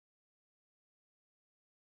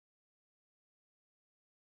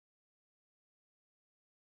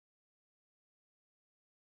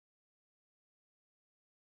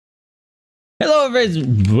Hello,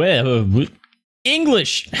 everyone.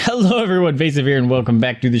 English. Hello, everyone. Vaesive here, and welcome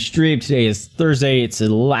back to the stream. Today is Thursday. It's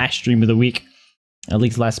the last stream of the week, at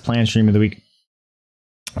least last planned stream of the week.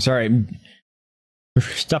 Sorry,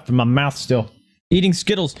 stuff in my mouth still. Eating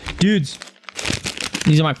Skittles, dudes.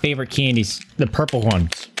 These are my favorite candies. The purple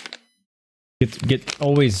ones. Get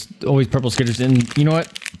always purple Skittles. And you know what?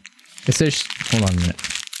 It says. Hold on a minute.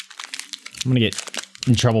 I'm gonna get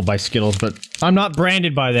in trouble by Skittles, but I'm not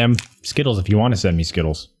branded by them. Skittles, if you want to send me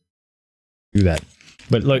Skittles, do that.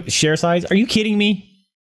 But look, share size. Are you kidding me?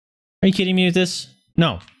 Are you kidding me with this?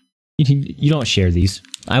 No, you don't share these.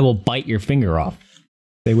 I will bite your finger off.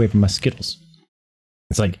 Stay away from my Skittles.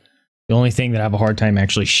 It's like the only thing that I have a hard time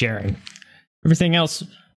actually sharing. Everything else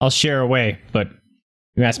I'll share away, but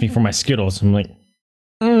you ask me for my Skittles, I'm like,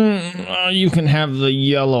 you can have the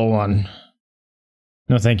yellow one.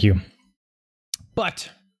 No, thank you. But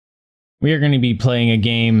we are going to be playing a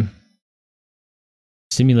game,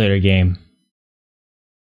 simulator game.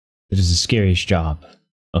 It is the scariest job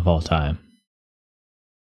of all time.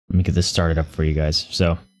 Let me get this started up for you guys.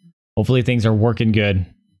 So hopefully things are working good,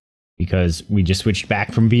 because we just switched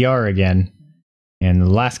back from VR again. And the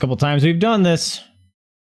last couple times we've done this,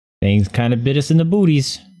 things kind of bit us in the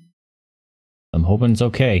booties. I'm hoping it's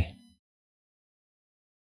okay.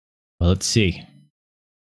 Well, let's see.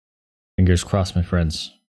 Fingers crossed, my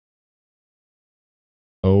friends.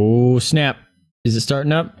 Oh, snap. Is it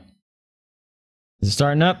starting up? Is it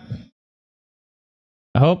starting up?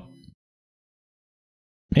 I hope.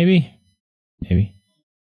 Maybe. Maybe.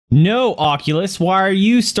 No, Oculus. Why are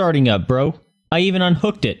you starting up, bro? I even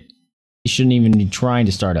unhooked it. You shouldn't even be trying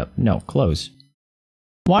to start up. No, close.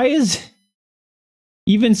 Why is...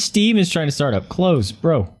 Even Steam is trying to start up. Close,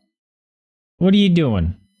 bro. What are you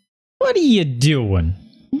doing? What are you doing?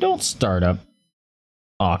 Don't start up,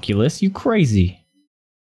 Oculus. You crazy.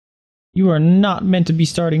 You are not meant to be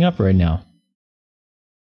starting up right now.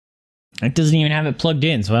 It doesn't even have it plugged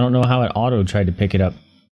in, so I don't know how it auto tried to pick it up.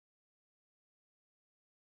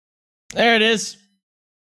 There it is.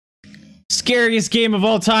 Scariest game of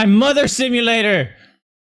all time, Mother Simulator.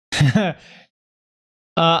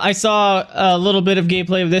 I saw a little bit of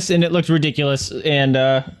gameplay of this, and it looked ridiculous. And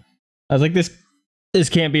I was like, this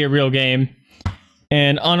can't be a real game.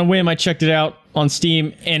 And on a whim, I checked it out on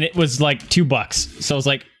Steam, and it was like $2. So I was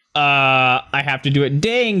like, I have to do it.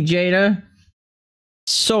 Dang, Jada.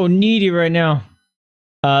 So needy right now.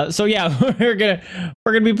 So yeah, we're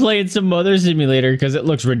gonna be playing some Mother Simulator because it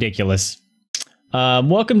looks ridiculous.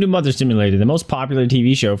 Welcome to Mother Simulator, the most popular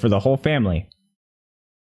TV show for the whole family.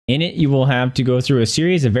 In it, you will have to go through a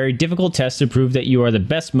series of very difficult tests to prove that you are the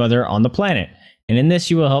best mother on the planet. And in this,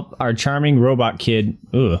 you will help our charming robot kid.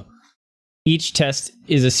 Ugh. Each test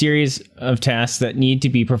is a series of tasks that need to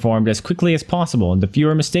be performed as quickly as possible. And the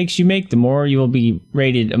fewer mistakes you make, the more you will be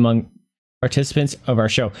rated among participants of our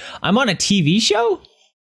show. I'm on a TV show?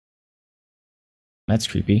 That's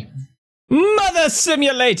creepy. Mother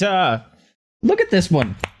Simulator! Look at this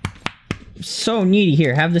one. So needy.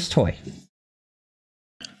 Here, have this toy.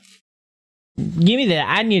 Give me that.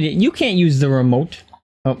 I need it. You can't use the remote.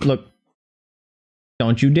 Oh, look.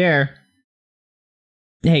 Don't you dare.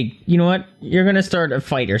 Hey, you know what? You're gonna start a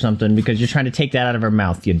fight or something because you're trying to take that out of her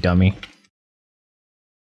mouth, you dummy.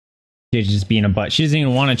 She's just being a butt. She doesn't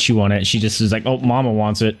even want to chew on it. She just is like, oh, mama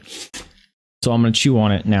wants it. So I'm gonna chew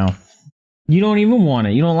on it now. You don't even want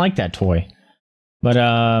it. You don't like that toy. But,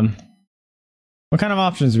 what kind of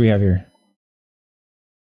options do we have here?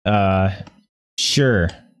 Sure.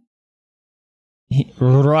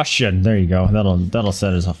 Russian. There you go. That'll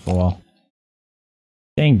set us up for a while.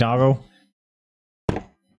 Dang, doggo.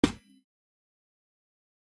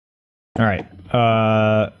 Alright,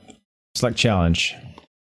 select challenge.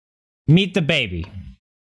 Meet the baby.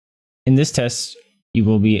 In this test, you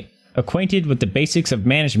will be acquainted with the basics of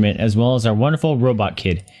management as well as our wonderful robot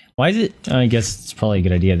kid. Why is it? I guess it's probably a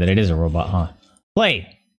good idea that it is a robot, huh?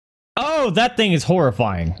 Play! Oh, that thing is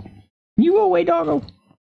horrifying. You go away, doggo.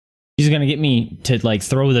 She's gonna get me to, like,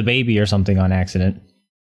 throw the baby or something on accident.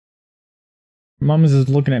 Mom is just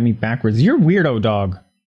looking at me backwards. You're a weirdo, dog.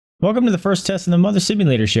 Welcome to the first test in the Mother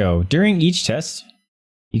Simulator show. During each test,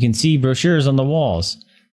 you can see brochures on the walls.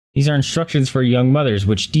 These are instructions for young mothers,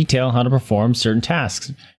 which detail how to perform certain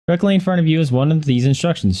tasks. Directly in front of you is one of these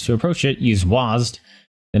instructions. To approach it, use WASD,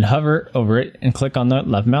 then hover over it and click on the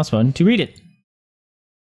left mouse button to read it.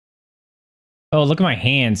 Oh, look at my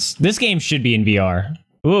hands. This game should be in VR.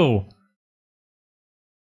 Ooh.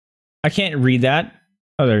 I can't read that.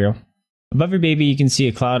 Oh, there you go. Above your baby, you can see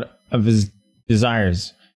a cloud of his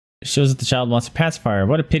desires. It shows that the child wants a pacifier.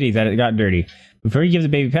 What a pity that it got dirty. Before you give the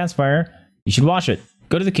baby pacifier, you should wash it.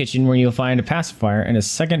 Go to the kitchen where you'll find a pacifier and a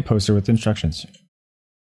second poster with instructions.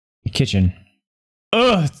 The kitchen.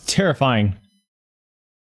 Ugh, it's terrifying.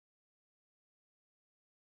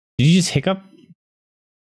 Did you just hiccup?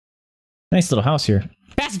 Nice little house here.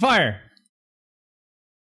 Pacifier!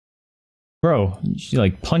 Bro, she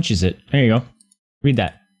like punches it. There you go. Read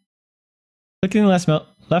that. Clicking the left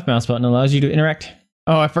mouse button allows you to interact.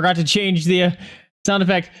 Oh, I forgot to change the sound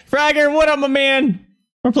effect. Fragger, what up, my man?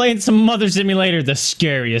 We're playing some Mother Simulator, the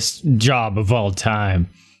scariest job of all time.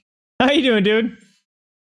 How you doing, dude?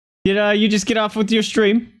 Did you just get off with your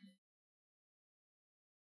stream?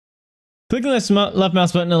 Clicking the left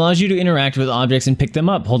mouse button allows you to interact with objects and pick them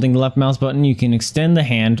up. Holding the left mouse button, you can extend the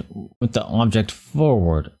hand with the object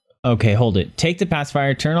forward. Okay, hold it. Take the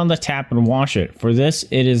pacifier, turn on the tap, and wash it. For this,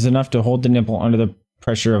 it is enough to hold the nipple under the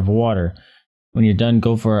pressure of water. When you're done,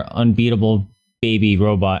 go for an unbeatable baby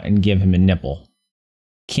robot and give him a nipple.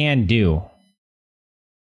 Can do.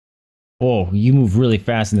 Oh, you move really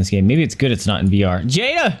fast in this game. Maybe it's good it's not in VR.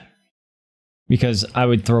 Jada! Because I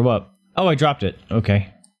would throw up. Oh, I dropped it.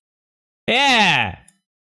 Okay. Yeah!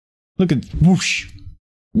 Look at whoosh.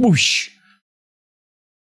 Whoosh.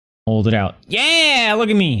 Hold it out. Yeah! Look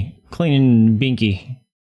at me. Clean and binky.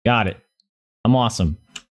 Got it. I'm awesome.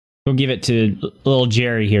 Go give it to little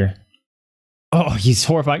Jerry here. Oh, he's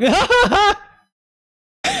horrifying.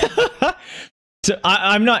 So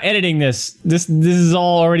I'm not editing this. This is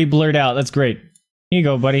all already blurred out. That's great. Here you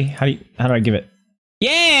go, buddy. How do I give it?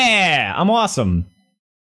 Yeah! I'm awesome.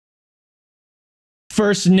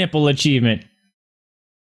 First nipple achievement.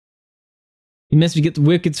 You must get the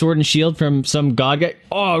wicked sword and shield from some god guy.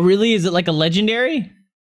 Oh, really? Is it like a legendary?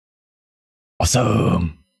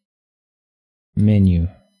 Awesome. Menu.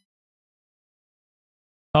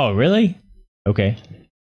 Oh, really? Okay.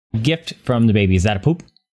 Gift from the baby. Is that a poop?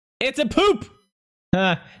 It's a poop!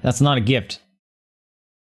 That's not a gift.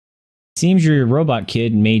 Seems your robot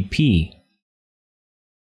kid made pee.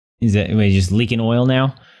 Is that just leaking oil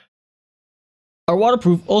now? Our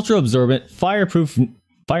waterproof, ultra absorbent, fireproof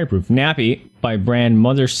nappy by brand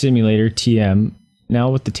Mother Simulator TM, now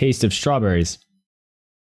with the taste of strawberries.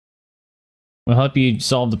 Will help you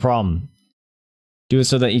solve the problem. Do it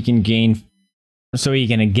so that you can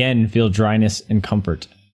again feel dryness and comfort.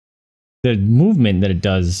 The movement that it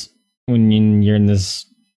does when you're in this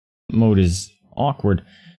mode is awkward.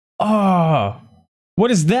 Oh,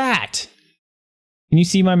 what is that? Can you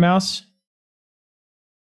see my mouse?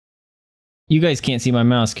 You guys can't see my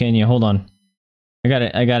mouse, can you? Hold on. I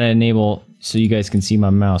gotta enable so you guys can see my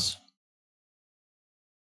mouse.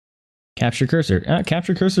 Capture cursor.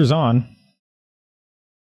 Capture cursor's on.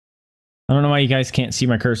 I don't know why you guys can't see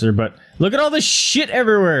my cursor, but look at all this shit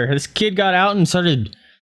everywhere. This kid got out and started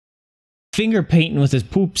finger painting with his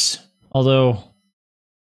poops. Although,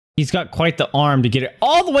 he's got quite the arm to get it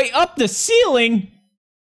all the way up the ceiling!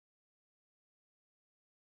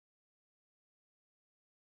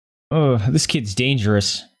 Oh, this kid's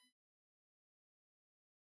dangerous.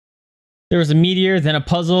 There was a meteor, then a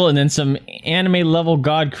puzzle, and then some anime-level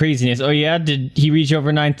god craziness. Oh yeah? Did he reach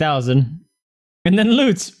over 9,000? And then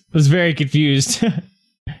Lutz was very confused.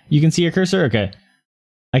 You can see your cursor? Okay.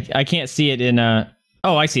 I can't see it in, oh,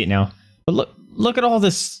 I see it now. But look at all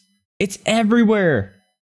this. It's everywhere.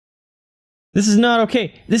 This is not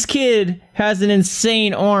okay. This kid has an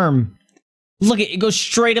insane arm. Look, it goes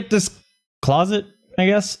straight up this closet, I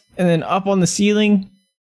guess, and then up on the ceiling.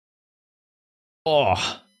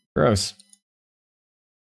 Oh, gross.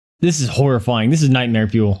 This is horrifying. This is nightmare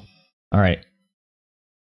fuel. All right.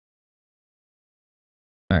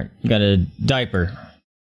 All right, got a diaper.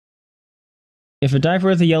 If a diaper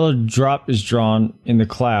with a yellow drop is drawn in the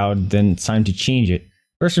cloud, then it's time to change it.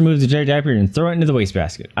 First, remove the dirty diaper and throw it into the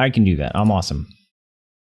wastebasket. I can do that. I'm awesome.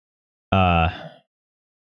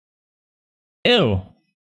 Ew.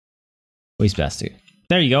 Wastebasket.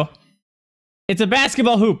 There you go. It's a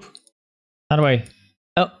basketball hoop. How do I?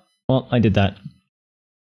 Oh, well, I did that.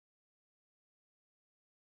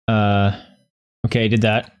 Okay, I did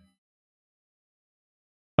that.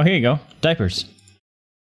 Oh, here you go. Diapers.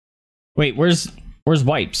 Wait, where's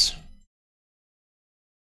wipes?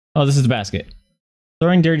 Oh, this is the basket.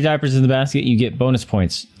 Throwing dirty diapers in the basket, you get bonus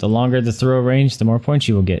points. The longer the throw range, the more points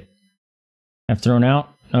you will get. I've thrown out.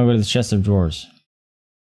 Now go to the chest of drawers.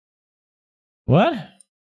 What?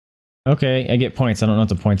 Okay, I get points. I don't know what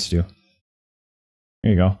the points do.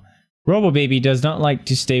 There you go. Robo Baby does not like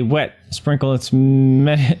to stay wet. Sprinkle its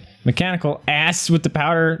mechanical ass with the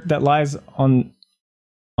powder that lies on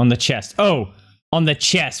the chest. Oh, on the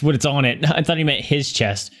chest. What it's on it. I thought he meant his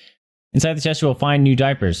chest. Inside the chest, you will find new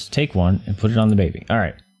diapers. Take one and put it on the baby. All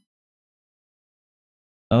right.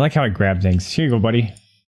 I like how I grab things. Here you go, buddy.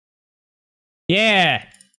 Yeah!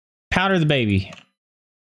 Powder the baby.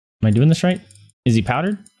 Am I doing this right? Is he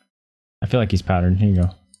powdered? I feel like he's powdered. Here you go.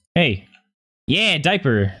 Hey. Yeah,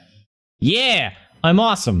 diaper. Yeah! I'm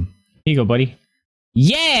awesome. Here you go, buddy.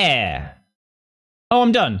 Yeah! Oh,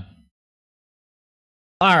 I'm done.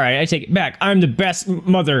 Alright, I take it back. I'm the best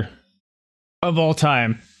mother of all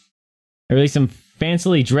time. I released some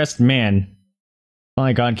fancily dressed man. Oh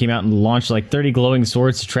my god, came out and launched like 30 glowing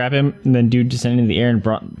swords to trap him, and then dude descended into the air and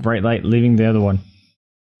brought bright light, leaving the other one.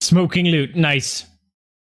 Smoking loot, nice.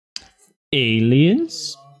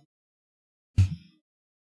 Aliens?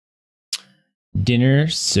 Dinner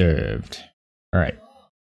served. Alright.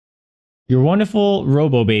 Your wonderful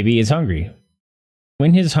Robo baby is hungry.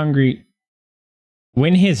 Win his hunger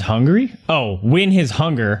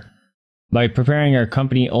by preparing our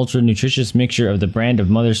company ultra nutritious mixture of the brand of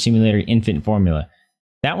Mother Simulator infant formula.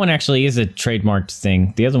 That one actually is a trademarked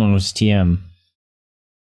thing. The other one was TM.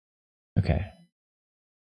 Okay.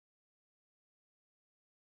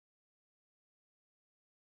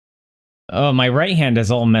 Oh, my right hand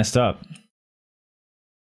is all messed up.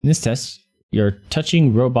 In this test, your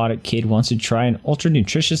touching robotic kid wants to try an ultra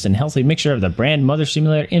nutritious and healthy mixture of the brand Mother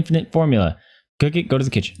Simulator infinite formula. Cook it, go to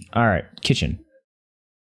the kitchen. Alright, kitchen.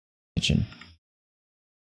 Kitchen.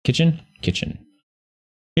 Kitchen. Kitchen.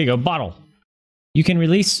 Here you go, bottle. You can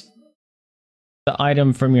release the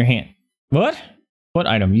item from your hand. What? What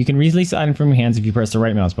item? You can release the item from your hands if you press the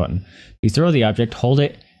right mouse button. You throw the object, hold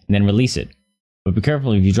it, and then release it. But be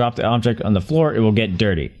careful, if you drop the object on the floor, it will get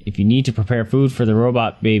dirty. If you need to prepare food for the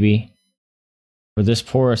robot baby, for this,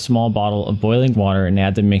 pour a small bottle of boiling water and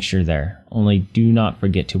add the mixture there. Only do not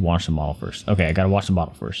forget to wash the bottle first. Okay, I gotta wash the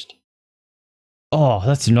bottle first. Oh,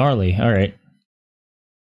 that's gnarly. Alright.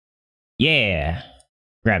 Yeah.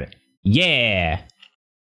 Grab it. Yeah.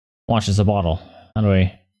 Washes the bottle. How do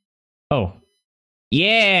I... Oh.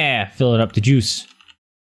 Yeah! Fill it up to juice.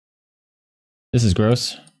 This is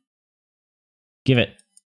gross. Give it.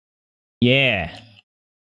 Yeah.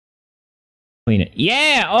 Clean it.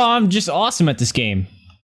 Yeah! Oh, I'm just awesome at this game.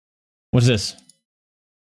 What's this?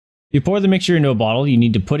 You pour the mixture into a bottle, you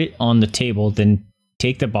need to put it on the table, then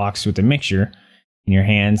take the box with the mixture in your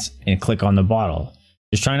hands and click on the bottle.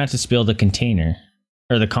 Just try not to spill the container,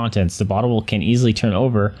 or the contents. The bottle can easily turn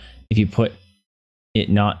over if you put it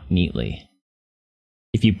not neatly.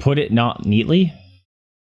 If you put it not neatly?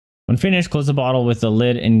 When finished, close the bottle with the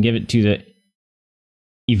lid and give it to the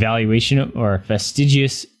evaluation or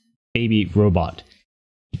fastidious baby robot.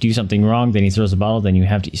 If you do something wrong, then he throws the bottle, then you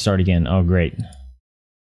have to start again. Oh, great.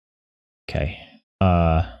 Okay.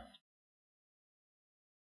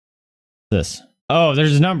 This. Oh,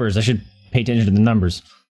 there's numbers. I should pay attention to the numbers.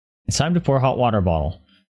 It's time to pour hot water bottle.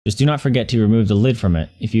 Just do not forget to remove the lid from it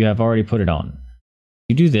if you have already put it on. If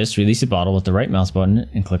you do this, release the bottle with the right mouse button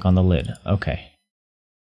and click on the lid. Okay.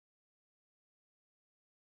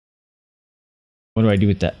 What do I do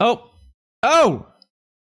with that? Oh! Oh!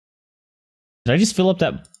 Did I just fill up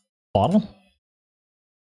that bottle?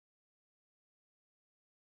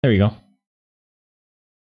 There we go.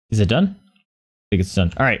 Is it done? I think it's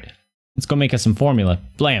done. Alright. Let's go make us some formula.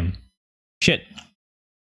 Blam. Shit.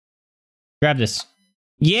 Grab this.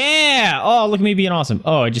 Yeah! Oh, look at me being awesome.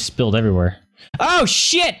 Oh, I just spilled everywhere. Oh,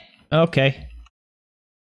 shit! Okay.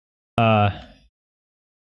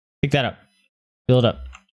 Pick that up. Fill it up.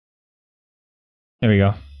 There we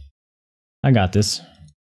go. I got this.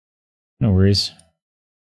 No worries.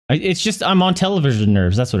 It's just, I'm on television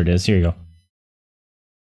nerves. That's what it is. Here you go.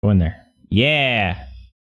 Go in there. Yeah!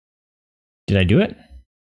 Did I do it?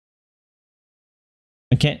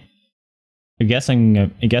 I can't... I guess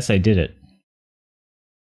I did it.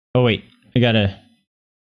 Oh wait, I gotta...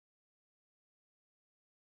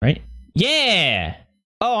 Right? Yeah!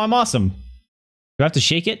 Oh, I'm awesome. Do I have to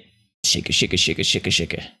shake it? Shake it, shake it, shake it, shake it,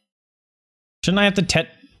 shake it. Shouldn't I have to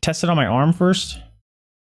test it on my arm first?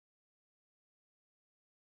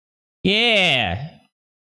 Yeah!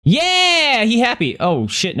 Yeah! He happy! Oh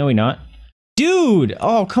shit, no he not. Dude!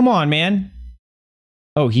 Oh, come on, man.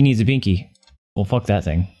 Oh, he needs a binky. Well, fuck that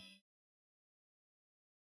thing.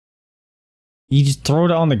 You just throw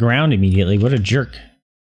it on the ground immediately. What a jerk.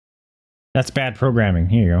 That's bad programming.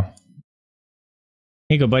 Here you go.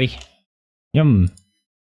 Here you go, buddy. Yum.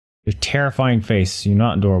 Your terrifying face. You're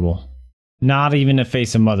not adorable. Not even a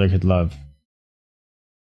face a mother could love.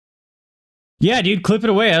 Yeah, dude, clip it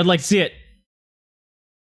away. I'd like to see it.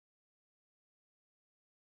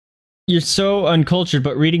 You're so uncultured,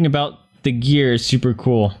 but reading about the gear is super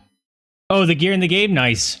cool. Oh, the gear in the game?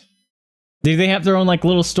 Nice. Do they have their own, like,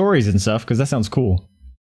 little stories and stuff? Because that sounds cool.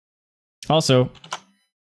 Also,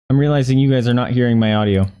 I'm realizing you guys are not hearing my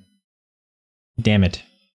audio. Damn it.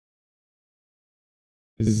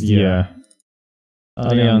 Yeah.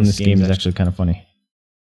 Audio on this game is actually kind of funny.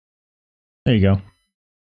 There you go.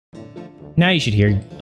 Now you should hear